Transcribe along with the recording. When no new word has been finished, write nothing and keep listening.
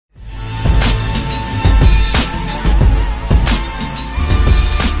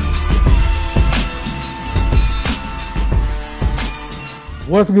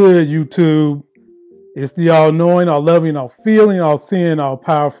What's good, YouTube? It's the all-knowing, all-loving, all-feeling, all-seeing,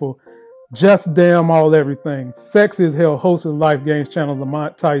 all-powerful, just damn all everything. Sexy as hell host of the Life Games channel,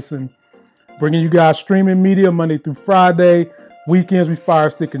 Lamont Tyson. Bringing you guys streaming media Monday through Friday. Weekends we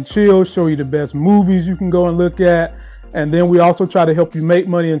FireStick and chill, show you the best movies you can go and look at. And then we also try to help you make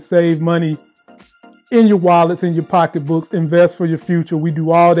money and save money in your wallets, in your pocketbooks, invest for your future. We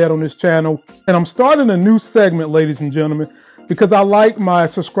do all that on this channel. And I'm starting a new segment, ladies and gentlemen, because I like my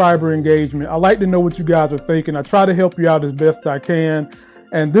subscriber engagement. I like to know what you guys are thinking. I try to help you out as best I can.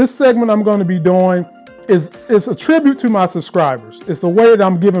 And this segment I'm going to be doing is a tribute to my subscribers. It's a way that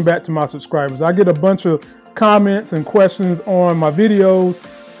I'm giving back to my subscribers. I get a bunch of comments and questions on my videos.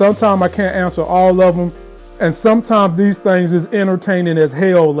 Sometimes I can't answer all of them. And sometimes these things is entertaining as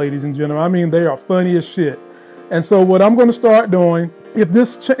hell, ladies and gentlemen. I mean, they are funny as shit. And so what I'm going to start doing, if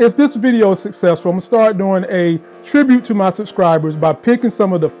this video is successful, I'm going to start doing a tribute to my subscribers by picking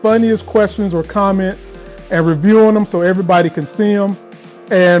some of the funniest questions or comments and reviewing them so everybody can see them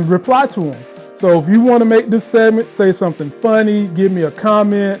and reply to them. So if you want to make this segment, say something funny, give me a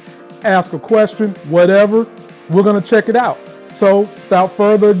comment, ask a question, whatever, we're going to check it out. So without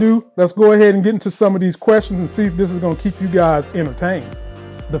further ado, let's go ahead and get into some of these questions and see if this is going to keep you guys entertained.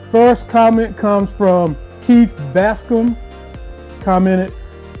 The first comment comes from Keith Bascom. Commented,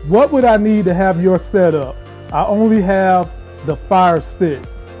 what would I need to have your setup? I only have the FireStick.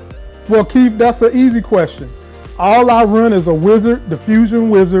 Well, Keith, that's an easy question. All I run is a wizard, the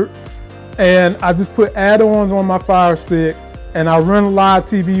Fusion Wizard, and I just put add-ons on my FireStick, and I run live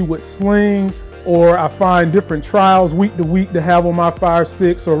TV with Sling, or I find different trials week to week to have on my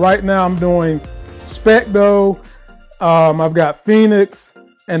FireStick. So right now I'm doing Specdo, I've got Phoenix,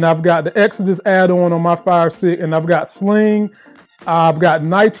 and I've got the Exodus add-on on my FireStick, and I've got Sling, I've got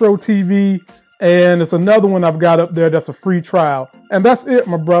Nitro TV, and it's another one I've got up there that's a free trial. And that's it,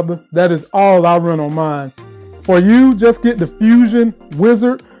 my brother. That is all I run on mine. For you, just get the Fusion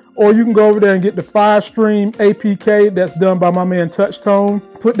Wizard, or you can go over there and get the FireStream APK that's done by my man Touchtone.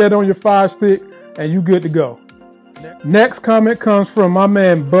 Put that on your FireStick, and you good to go. Next comment comes from my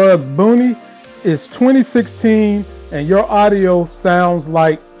man Bugs Booney. It's 2016, and your audio sounds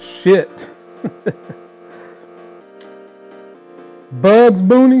like shit. Bugs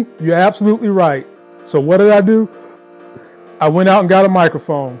Booney, you're absolutely right. So what did I do? I went out and got a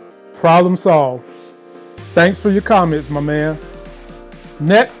microphone. Problem solved. Thanks for your comments, my man.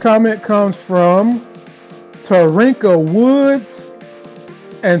 Next comment comes from Tarinka Woods,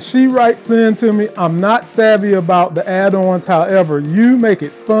 and she writes in to me, I'm not savvy about the add-ons, however, you make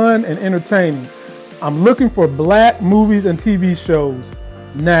it fun and entertaining. I'm looking for black movies and TV shows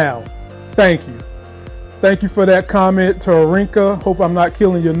now. Thank you. Thank you for that comment, Tarinka. Hope I'm not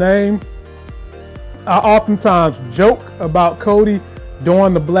killing your name. I oftentimes joke about KODI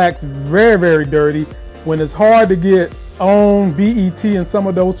doing the blacks very, very dirty when it's hard to get on BET and some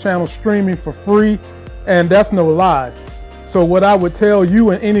of those channels streaming for free, and that's no lie. So what I would tell you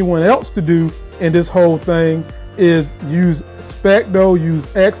and anyone else to do in this whole thing is use Specdo,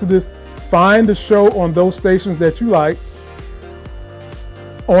 use Exodus, find the show on those stations that you like,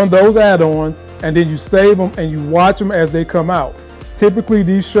 on those add-ons, and then you save them and you watch them as they come out. Typically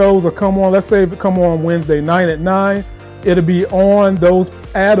these shows will come on, let's say if it come on Wednesday night at 9, it'll be on those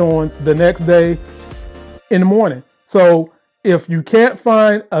add-ons the next day in the morning. So if you can't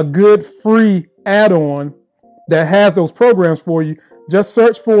find a good free add-on that has those programs for you, just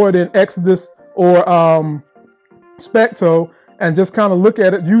search for it in Exodus or Specto and just kind of look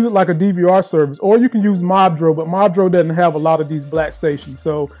at it, use it like a DVR service. Or you can use Mobdro, but Mobdro doesn't have a lot of these black stations.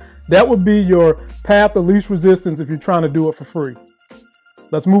 So that would be your path of least resistance if you're trying to do it for free.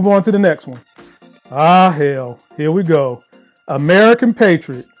 Let's move on to the next one. Ah, hell, here we go. American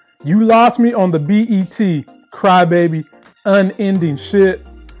Patriot, you lost me on the BET, crybaby, unending shit.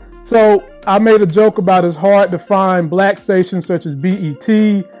 So I made a joke about it's hard to find black stations such as BET,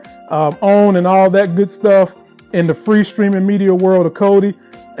 OWN, and all that good stuff in the free streaming media world of KODI,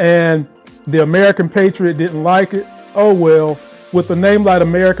 and the American Patriot didn't like it. Oh well, with a name like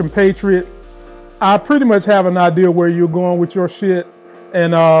American Patriot, I pretty much have an idea where you're going with your shit,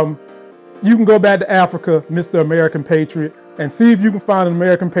 and you can go back to Africa, Mr. American Patriot, and see if you can find an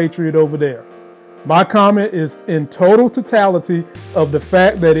American Patriot over there. My comment is in total totality of the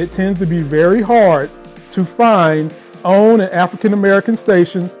fact that it tends to be very hard to find OWN and African American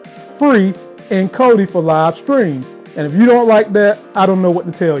stations free in KODI for live streams. And if you don't like that, I don't know what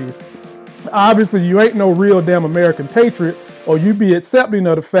to tell you. Obviously, you ain't no real damn American Patriot, or you be accepting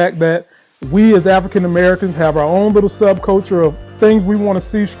of the fact that we as African Americans have our own little subculture of things we want to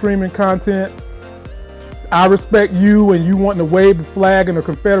see streaming content. I respect you and you wanting to wave the flag and the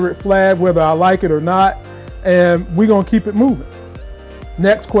Confederate flag, whether I like it or not, and we're going to keep it moving.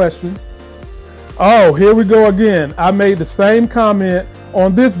 Next question. Oh, here we go again. I made the same comment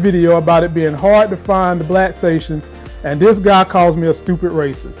on this video about it being hard to find the black stations, and this guy calls me a stupid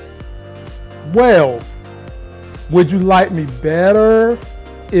racist. Well, would you like me better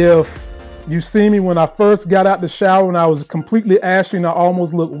if you see me when I first got out the shower and I was completely ashy and I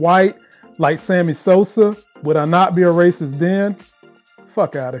almost looked white like Sammy Sosa? Would I not be a racist then?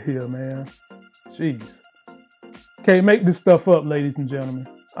 Fuck out of here, man. Jeez. Can't make this stuff up, ladies and gentlemen.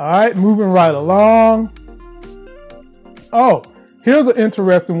 All right, moving right along. Oh, here's an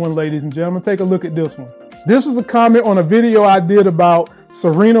interesting one, ladies and gentlemen. Take a look at this one. This was a comment on a video I did about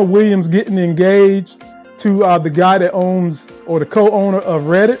Serena Williams getting engaged to the guy that owns, or the co-owner of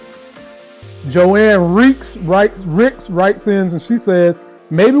Reddit. Joanne Ricks writes in and she says,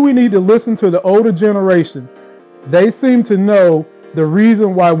 maybe we need to listen to the older generation. They seem to know the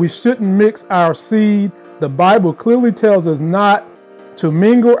reason why we shouldn't mix our seed. The Bible clearly tells us not to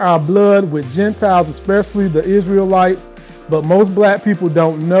mingle our blood with Gentiles, especially the Israelites, but most black people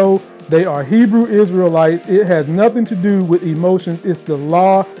don't know they are Hebrew Israelites. It has nothing to do with emotions. It's the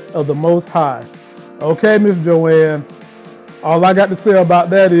law of the Most High. Okay, Miss Joanne, all I got to say about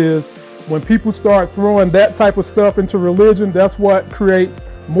that is when people start throwing that type of stuff into religion, that's what creates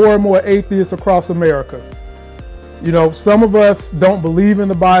more and more atheists across America. You know, some of us don't believe in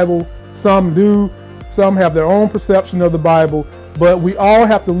the Bible, some do, some have their own perception of the Bible, but we all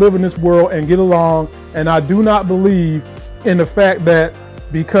have to live in this world and get along, and I do not believe in the fact that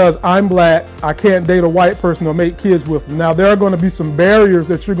because I'm black, I can't date a white person or make kids with them. Now, there are going to be some barriers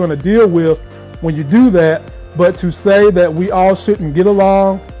that you're going to deal with when you do that, but to say that we all shouldn't get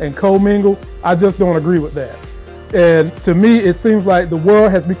along and commingle, I just don't agree with that. And to me, it seems like the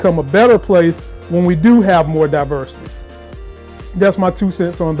world has become a better place when we do have more diversity. That's my 2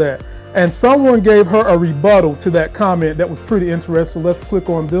 cents on that. And someone gave her a rebuttal to that comment that was pretty interesting. Let's click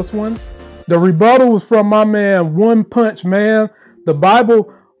on this one. The rebuttal was from my man, One Punch Man. The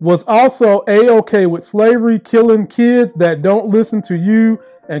Bible was also A-okay with slavery, killing kids that don't listen to you,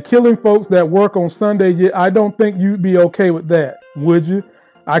 and killing folks that work on Sunday. Yet I don't think you'd be okay with that, would you?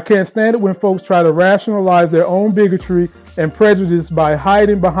 I can't stand it when folks try to rationalize their own bigotry and prejudice by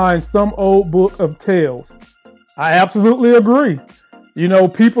hiding behind some old book of tales. I absolutely agree. You know,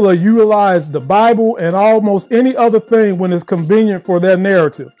 people are utilizing the Bible and almost any other thing when it's convenient for their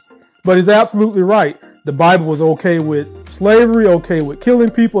narrative. But he's absolutely right. The Bible was okay with slavery, okay with killing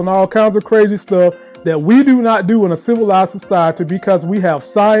people and all kinds of crazy stuff that we do not do in a civilized society because we have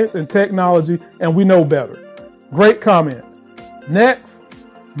science and technology and we know better. Great comment. Next,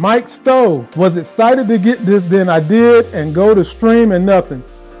 Mike Stowe was excited to get this, then I did, and go to stream and nothing.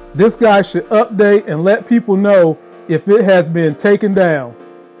 This guy should update and let people know if it has been taken down.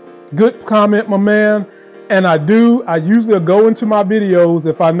 Good comment, my man. And I usually go into my videos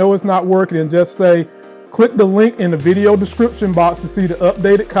if I know it's not working and just say, click the link in the video description box to see the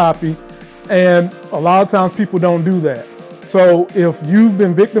updated copy. And a lot of times people don't do that. So if you've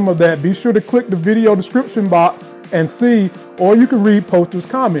been victim of that, be sure to click the video description box and see, or you can read posters'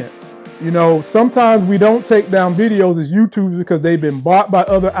 comments. You know, sometimes we don't take down videos as YouTubers because they've been bought by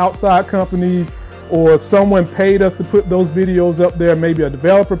other outside companies, or someone paid us to put those videos up there. Maybe a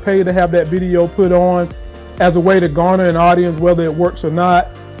developer paid to have that video put on as a way to garner an audience, whether it works or not.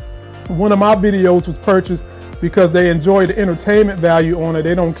 One of my videos was purchased because they enjoy the entertainment value on it.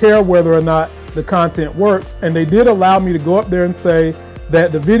 They don't care whether or not the content works. And they did allow me to go up there and say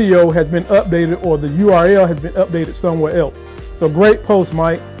that the video has been updated or the URL has been updated somewhere else. So great post,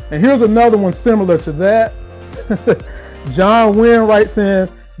 Mike. And here's another one similar to that. John Wynn writes in,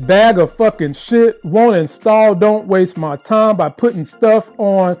 bag of fucking shit, won't install, don't waste my time by putting stuff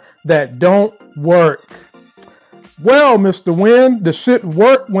on that don't work. Well, Mr. Wynn, the shit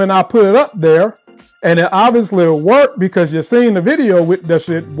worked when I put it up there. And it obviously worked because you're seeing the video with the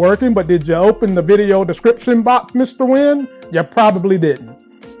shit working, but did you open the video description box, Mr. Wynn? You probably didn't.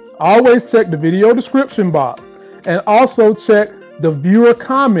 Always check the video description box and also check the viewer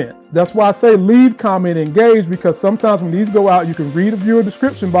comments. That's why I say leave, comment, engage, because sometimes when these go out, you can read the viewer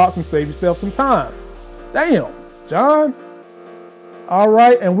description box and save yourself some time. Damn, John. All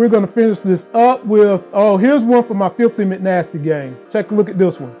right, and we're going to finish this up with, oh, here's one for my Filthy McNasty game. Take a look at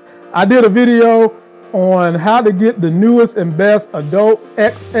this one. I did a video on how to get the newest and best adult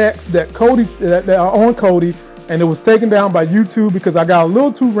XX that are on KODI, and it was taken down by YouTube because I got a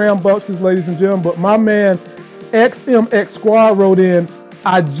little too rambunctious, ladies and gentlemen. But my man XMX Squad wrote in,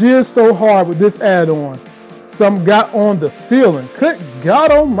 I jizzed so hard with this add-on, some got on the ceiling. Good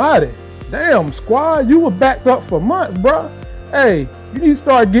God Almighty, Damn, squad, you were backed up for months, bruh. Hey, you need to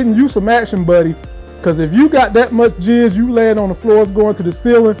start getting you some action, buddy. Because if you got that much jizz, you laying on the floors going to the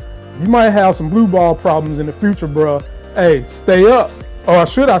ceiling, you might have some blue ball problems in the future, bruh. Hey, stay up. Or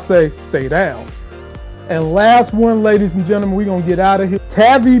should I say, stay down. And last one, ladies and gentlemen, we're going to get out of here.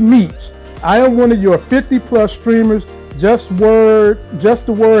 Tavi Meach. I am one of your 50+ streamers. Just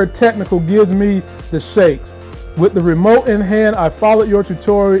the word technical gives me the shakes. With the remote in hand, I followed your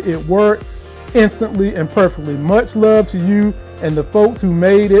tutorial. It worked instantly and perfectly. Much love to you and the folks who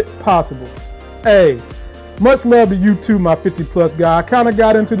made it possible. Hey, much love to you too, my 50+ guy. I kind of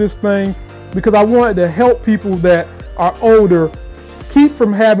got into this thing because I wanted to help people that are older keep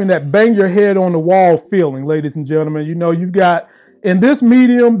from having that bang your head on the wall feeling, ladies and gentlemen. You know, you've got, in this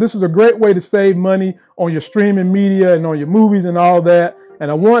medium, this is a great way to save money on your streaming media and on your movies and all that. And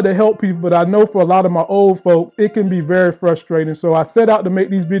I wanted to help people, but I know for a lot of my old folks, it can be very frustrating. So I set out to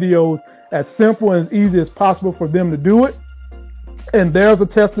make these videos as simple and as easy as possible for them to do it. And there's a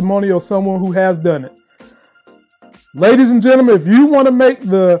testimony of someone who has done it. Ladies and gentlemen, if you want to make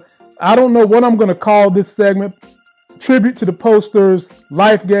the, I don't know what I'm going to call this segment, tribute to the posters,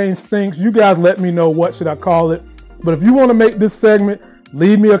 Life Game Stinks, you guys let me know what should I call it. But if you want to make this segment,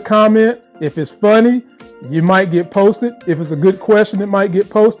 leave me a comment. If it's funny, you might get posted. If it's a good question, it might get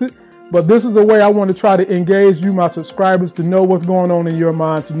posted. But this is a way I want to try to engage you, my subscribers, to know what's going on in your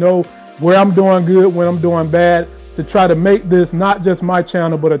mind, to know where I'm doing good, when I'm doing bad, to try to make this not just my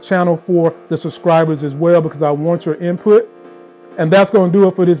channel, but a channel for the subscribers as well, because I want your input. And that's going to do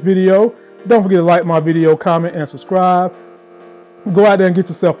it for this video. Don't forget to like my video, comment, and subscribe. Go out there and get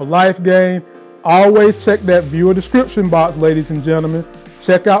yourself a life game. Always check that viewer description box, ladies and gentlemen.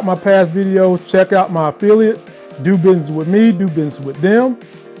 Check out my past videos. Check out my affiliates. Do business with me. Do business with them.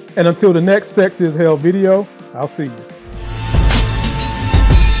 And until the next Sexy as Hell video, I'll see you.